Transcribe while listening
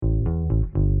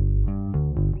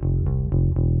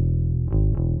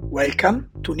Welcome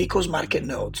to Nico's Market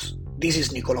Notes. This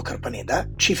is Nicolo Carpaneda,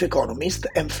 Chief Economist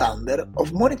and founder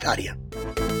of Monetaria.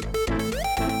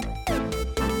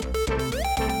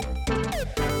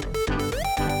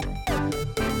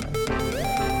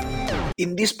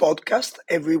 In this podcast,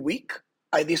 every week,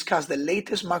 I discuss the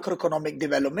latest macroeconomic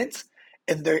developments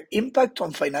and their impact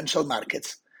on financial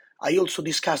markets. I also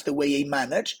discuss the way I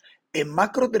manage a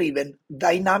macro-driven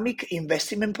dynamic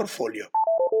investment portfolio.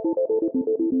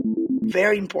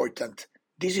 Very important,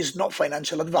 this is not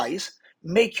financial advice.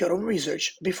 Make your own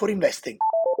research before investing.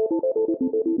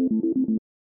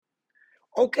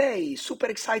 Okay, super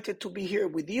excited to be here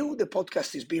with you. The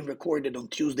podcast is being recorded on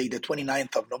Tuesday, the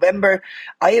 29th of November.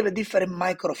 I have a different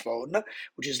microphone,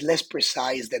 which is less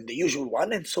precise than the usual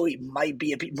one, and so it might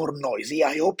be a bit more noisy.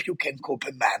 I hope you can cope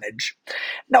and manage.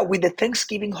 Now, with the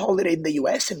Thanksgiving holiday in the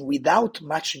US and without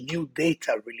much new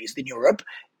data released in Europe,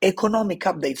 economic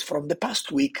updates from the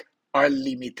past week are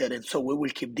limited, and so we will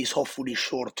keep this hopefully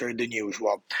shorter than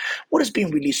usual. What has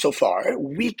been released so far?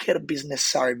 Weaker business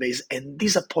surveys and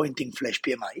disappointing flash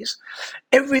PMIs.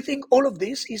 All of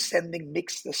this is sending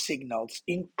mixed signals,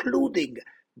 including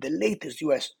the latest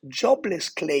US jobless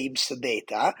claims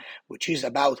data, which is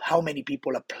about how many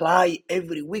people apply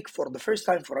every week for the first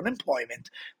time for unemployment,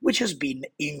 which has been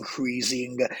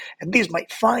increasing. And this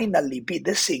might finally be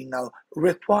the signal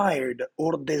required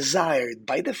or desired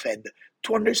by the Fed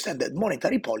to understand that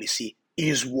monetary policy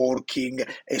is working,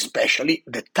 especially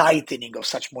the tightening of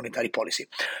such monetary policy,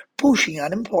 pushing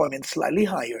unemployment slightly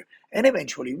higher and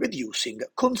eventually reducing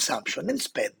consumption and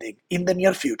spending in the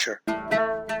near future.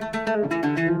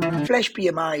 Flash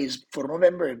PMIs for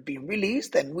November have been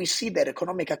released, and we see that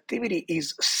economic activity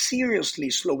is seriously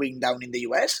slowing down in the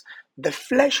US. The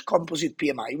flash composite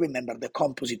PMI, remember the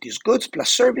composite is goods plus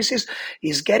services,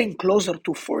 is getting closer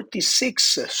to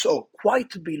 46, so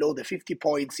quite below the 50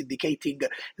 points, indicating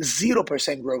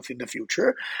 0% growth in the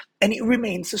future, and it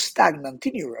remains stagnant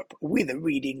in Europe with a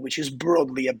reading which is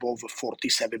broadly above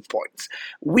 47 points.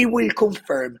 We will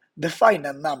confirm the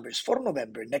final numbers for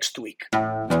November next week.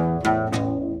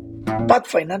 But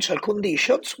financial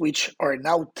conditions, which are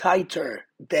now tighter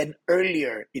than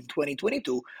earlier in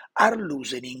 2022, are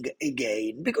loosening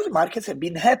again because markets have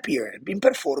been happier and been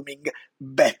performing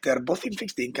better, both in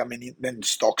fixed income and in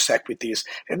stocks equities.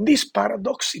 And this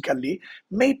paradoxically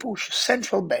may push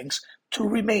central banks to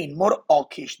remain more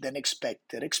hawkish than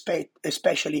expected,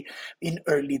 especially in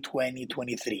early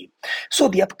 2023. So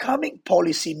the upcoming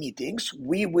policy meetings,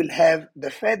 we will have the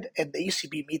Fed and the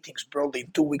ECB meetings broadly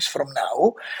in 2 weeks from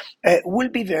now, will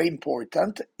be very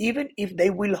important, even if they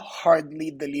will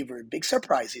hardly deliver big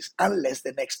surprises unless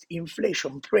the next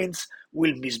inflation prints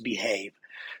will misbehave.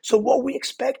 So what we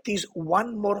expect is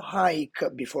one more hike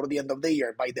before the end of the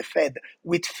year by the Fed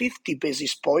with 50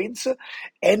 basis points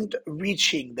and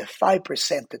reaching the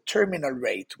 5% terminal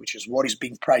rate, which is what is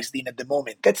being priced in at the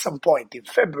moment, at some point in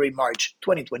February, March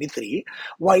 2023,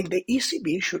 while the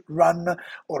ECB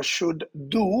should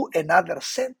do another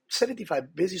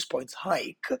 75 basis points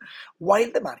hike,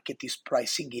 while the market is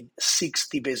pricing in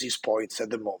 60 basis points at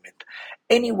the moment.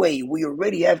 Anyway, we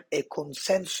already have a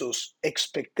consensus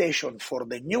expectation for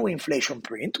the new inflation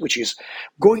print, which is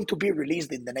going to be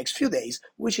released in the next few days,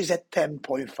 which is at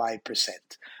 10.5%.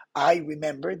 I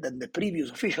remember that the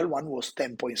previous official one was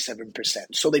 10.7%.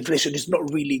 So the inflation is not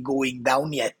really going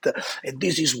down yet. And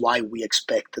this is why we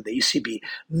expect the ECB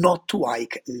not to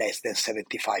hike less than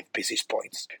 75 basis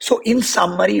points. So in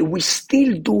summary, we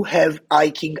still do have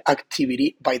hiking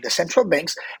activity by the central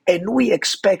banks, and we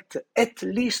expect at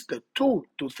least 2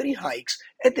 to 3 hikes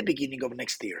at the beginning of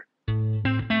next year.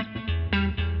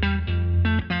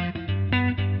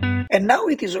 And now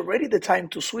it is already the time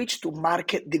to switch to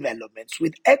market developments,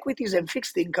 with equities and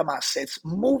fixed income assets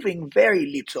moving very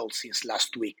little since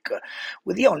last week,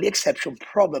 with the only exception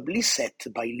probably set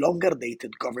by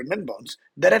longer-dated government bonds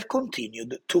that have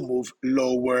continued to move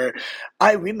lower.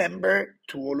 I remember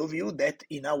to all of you that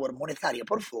in our Monetaria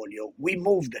portfolio, we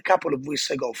moved a couple of weeks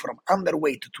ago from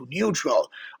underweight to neutral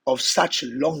of such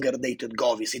longer-dated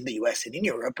govies in the US and in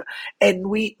Europe, and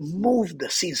we moved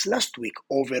since last week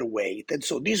overweight. And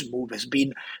so this move has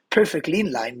been perfectly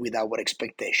in line with our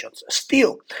expectations.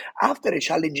 Still, after a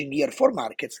challenging year for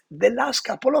markets, the last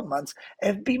couple of months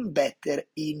have been better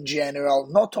in general,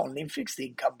 not only in fixed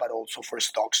income, but also for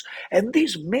stocks. And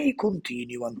this may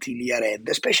continue until year end,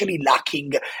 especially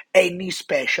lacking any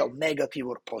special negative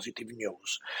or positive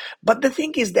news. But the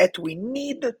thing is that we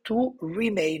need to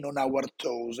remain on our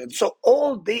toes. And so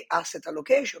all the asset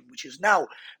allocation, which is now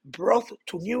brought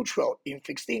to neutral in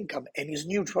fixed income and is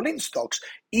neutral in stocks,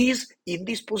 is in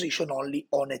this position only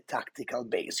on a tactical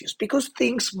basis, because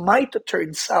things might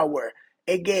turn sour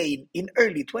again in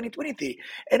early 2023,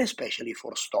 and especially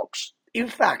for stocks. In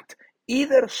fact,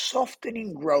 either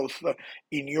softening growth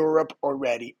in Europe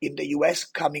already, in the US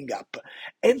coming up,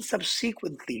 and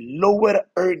subsequently lower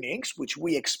earnings, which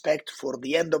we expect for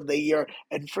the end of the year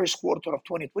and first quarter of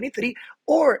 2023,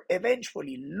 or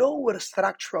eventually lower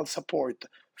structural support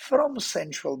from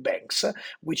central banks,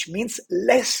 which means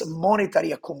less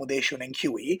monetary accommodation and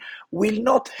QE, will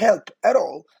not help at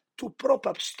all to prop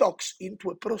up stocks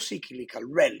into a pro-cyclical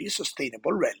rally,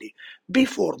 sustainable rally,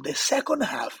 before the second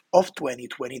half of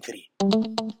 2023.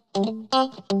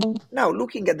 Now,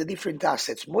 looking at the different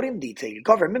assets more in detail,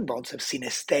 government bonds have seen a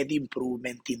steady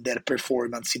improvement in their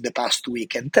performance in the past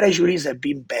week, and treasuries have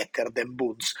been better than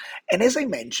bonds, and as I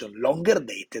mentioned, longer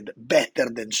dated better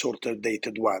than shorter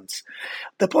dated ones.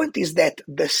 The point is that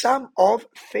the sum of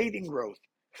fading growth,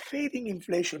 fading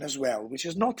inflation as well, which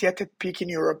is not yet at peak in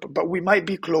Europe, but we might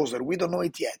be closer, we don't know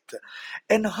it yet,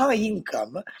 and high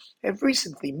income have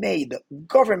recently made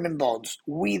government bonds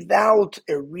without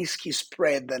a risky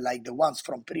spread like the ones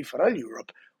from peripheral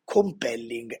Europe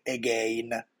compelling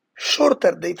again.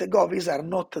 Shorter dated govies are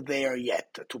not there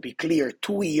yet. To be clear,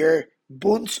 2-year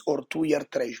bonds or 2-year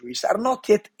treasuries are not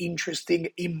yet interesting,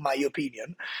 in my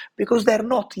opinion, because they're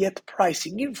not yet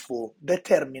pricing in full the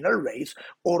terminal rates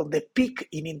or the peak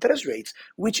in interest rates,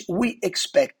 which we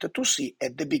expect to see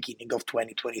at the beginning of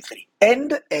 2023.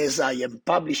 And as I am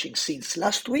publishing since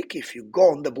last week, if you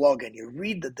go on the blog and you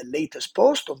read the latest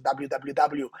post on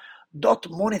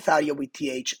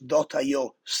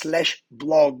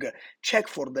www.monetariawithth.io/blog, check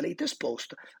for the latest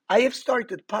post, I have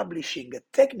started publishing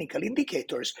technical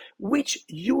indicators which,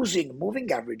 using moving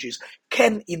averages,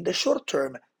 can in the short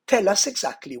term tell us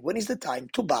exactly when is the time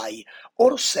to buy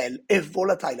or sell a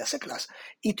volatile asset class.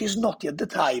 It is not yet the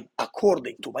time,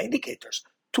 according to my indicators,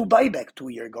 to buy back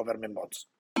 2-year government bonds.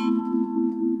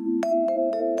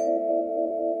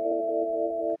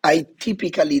 I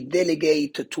typically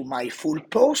delegate to my full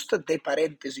post the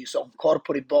parentheses on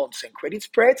corporate bonds and credit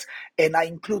spreads, and I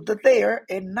include there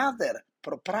another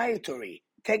proprietary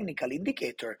technical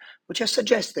indicator, which I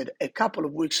suggested a couple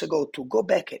of weeks ago to go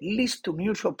back at least to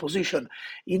neutral position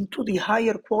into the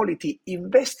higher quality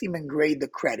investment grade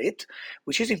credit,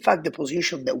 which is in fact the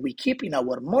position that we keep in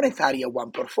our Monetaria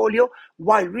One portfolio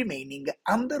while remaining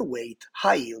underweight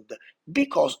high yield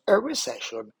because a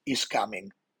recession is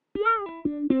coming.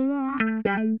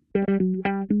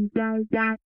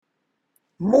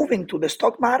 Moving to the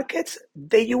stock markets,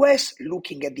 the US,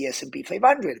 looking at the S&P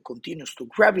 500, continues to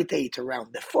gravitate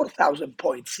around the 4,000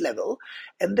 points level,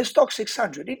 and the Stock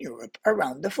 600 in Europe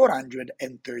around the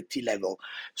 430 level.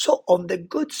 So on the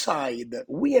good side,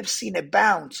 we have seen a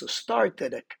bounce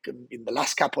started in the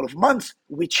last couple of months,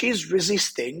 which is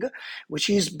resisting, which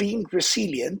is being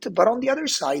resilient, but on the other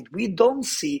side, we don't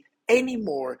see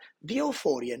anymore the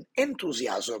euphorian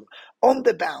enthusiasm on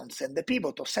the bounce and the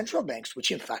pivot of central banks,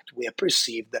 which in fact we have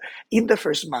perceived in the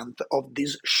first month of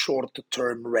this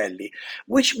short-term rally,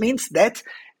 which means that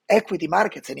equity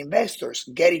markets and investors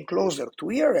getting closer to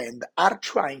year-end are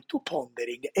trying to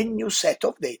pondering a new set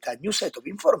of data, a new set of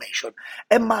information,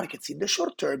 and markets in the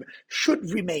short term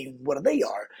should remain where they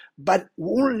are, but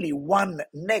only one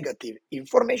negative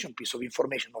information, piece of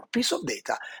information or piece of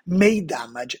data may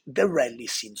damage the rally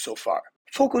seen so far.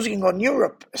 Focusing on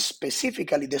Europe,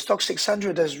 specifically the Stock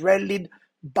 600 has rallied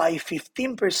by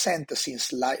 15%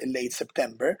 since late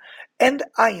September, and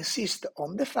I insist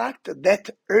on the fact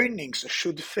that earnings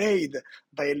should fade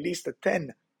by at least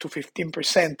 10 to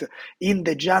 15% in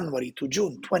the January to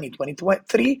June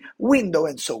 2023 window,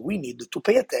 and so we need to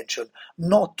pay attention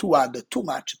not to add too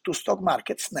much to stock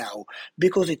markets now,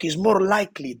 because it is more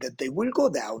likely that they will go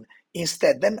down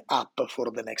instead than up for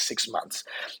the next 6 months.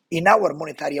 In our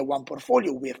Monetaria One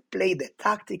portfolio, we have played a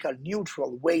tactical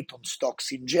neutral weight on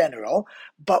stocks in general,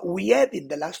 but we had in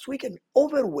the last week an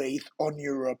overweight on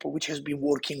Europe, which has been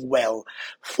working well.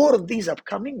 For this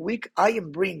upcoming week, I am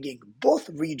bringing both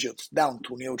regions down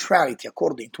to neutrality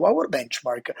according to our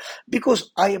benchmark,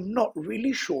 because I am not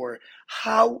really sure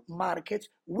how markets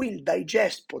will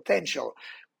digest potential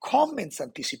comments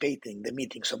anticipating the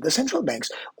meetings of the central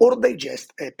banks or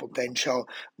digest a potential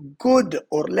good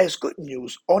or less good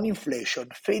news on inflation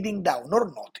fading down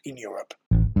or not in Europe.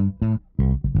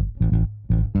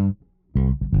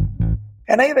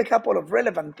 And I have a couple of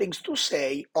relevant things to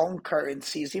say on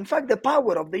currencies. In fact, the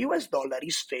power of the US dollar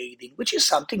is fading, which is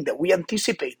something that we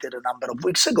anticipated a number of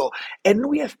weeks ago, and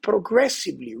we have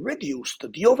progressively reduced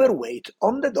the overweight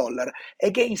on the dollar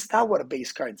against our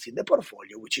base currency in the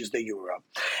portfolio, which is the euro.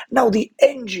 Now, the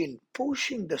engine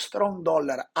pushing the strong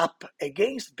dollar up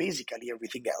against basically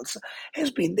everything else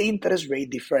has been the interest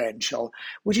rate differential,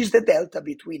 which is the delta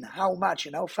between how much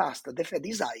and how fast the Fed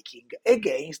is hiking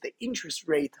against the interest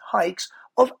rate hikes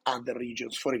of other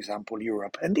regions, for example,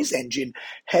 Europe. And this engine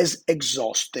has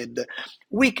exhausted.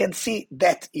 We can see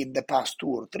that in the past 2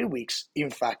 or 3 weeks, in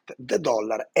fact, the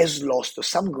dollar has lost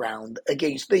some ground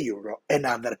against the euro and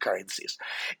other currencies.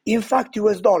 In fact,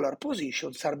 US dollar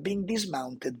positions are being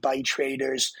dismounted by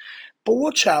traders. But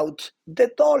watch out,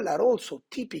 the dollar also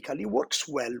typically works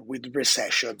well with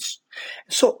recessions.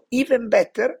 So even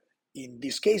better, in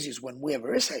these cases when we have a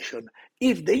recession,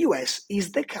 if the US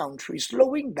is the country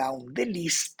slowing down the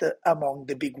least among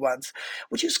the big ones,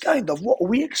 which is kind of what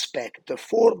we expect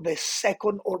for the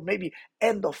second or maybe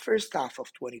end of first half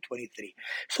of 2023.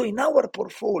 So in our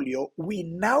portfolio, we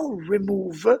now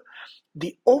remove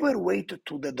the overweight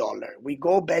to the dollar. We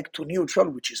go back to neutral,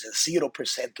 which is a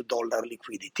 0% dollar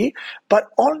liquidity, but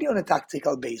only on a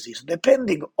tactical basis,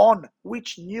 depending on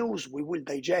which news we will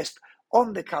digest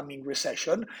on the coming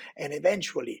recession, and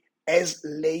eventually as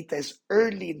late as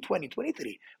early in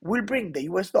 2023, will bring the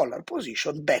US dollar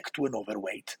position back to an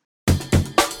overweight.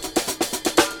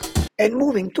 And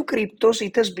moving to cryptos,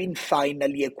 it has been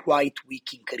finally a quite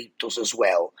week in cryptos as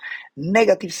well.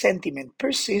 Negative sentiment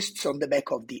persists on the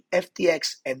back of the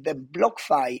FTX and then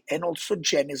BlockFi and also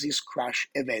Genesis crash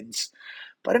events.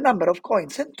 But a number of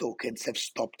coins and tokens have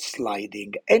stopped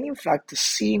sliding and in fact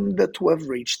seemed to have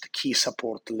reached key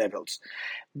support levels.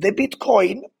 The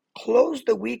Bitcoin closed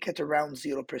the week at around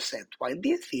 0%, while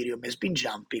the Ethereum has been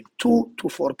jumping 2 to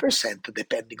 4%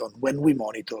 depending on when we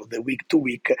monitor the week to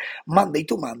week, Monday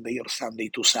to Monday or Sunday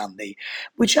to Sunday,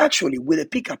 which actually with a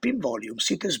pickup in volumes,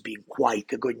 it has been quite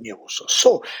good news.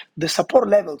 So the support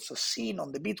levels seen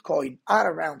on the Bitcoin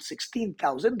are around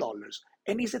 $16,000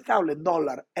 and is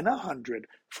 $1,100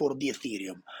 for the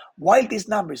Ethereum. While these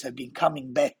numbers have been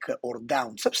coming back or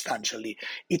down substantially,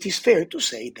 it is fair to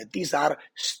say that these are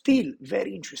still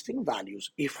very interesting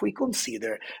values if we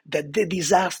consider that the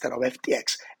disaster of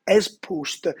FTX has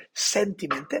pushed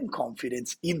sentiment and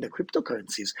confidence in the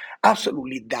cryptocurrencies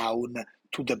absolutely down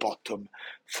to the bottom.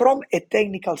 From a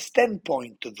technical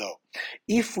standpoint, though,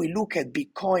 if we look at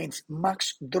Bitcoin's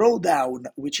max drawdown,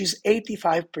 which is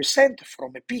 85%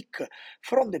 from a peak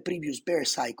from the previous bear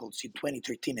cycles in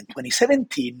 2013 and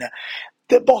 2017,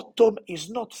 the bottom is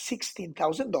not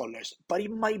 $16,000, but it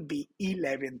might be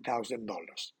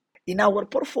 $11,000. In our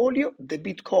portfolio, the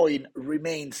Bitcoin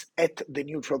remains at the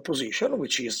neutral position,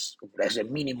 which is as a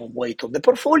minimum weight of the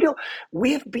portfolio.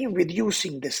 We have been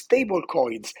reducing the stable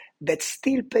coins that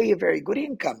still pay a very good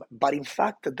income, but in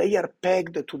fact they are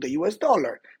pegged to the US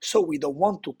dollar. So we don't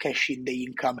want to cash in the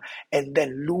income and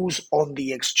then lose on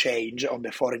the exchange, on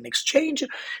the foreign exchange.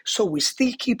 So we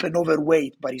still keep an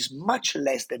overweight, but it's much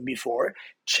less than before.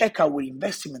 Check our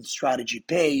investment strategy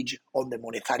page on the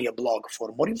Monetaria blog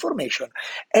for more information.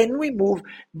 And we move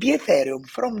the Ethereum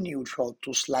from neutral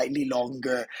to slightly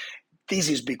longer. This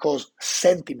is because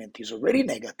sentiment is already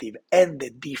negative and the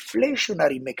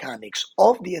deflationary mechanics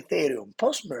of the Ethereum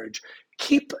post-merge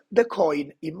keep the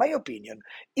coin, in my opinion,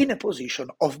 in a position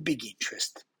of big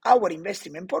interest. Our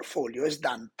investment portfolio has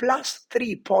done plus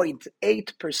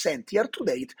 3.8% year to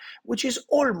date, which is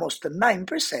almost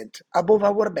 9% above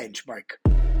our benchmark.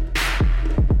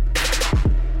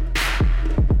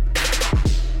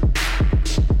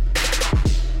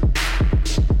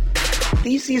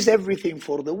 This is everything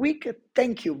for the week.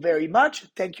 Thank you very much.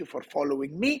 Thank you for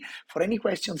following me. For any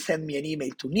questions, send me an email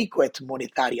to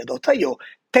nico@monetaria.io.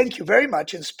 Thank you very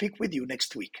much and speak with you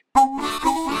next week.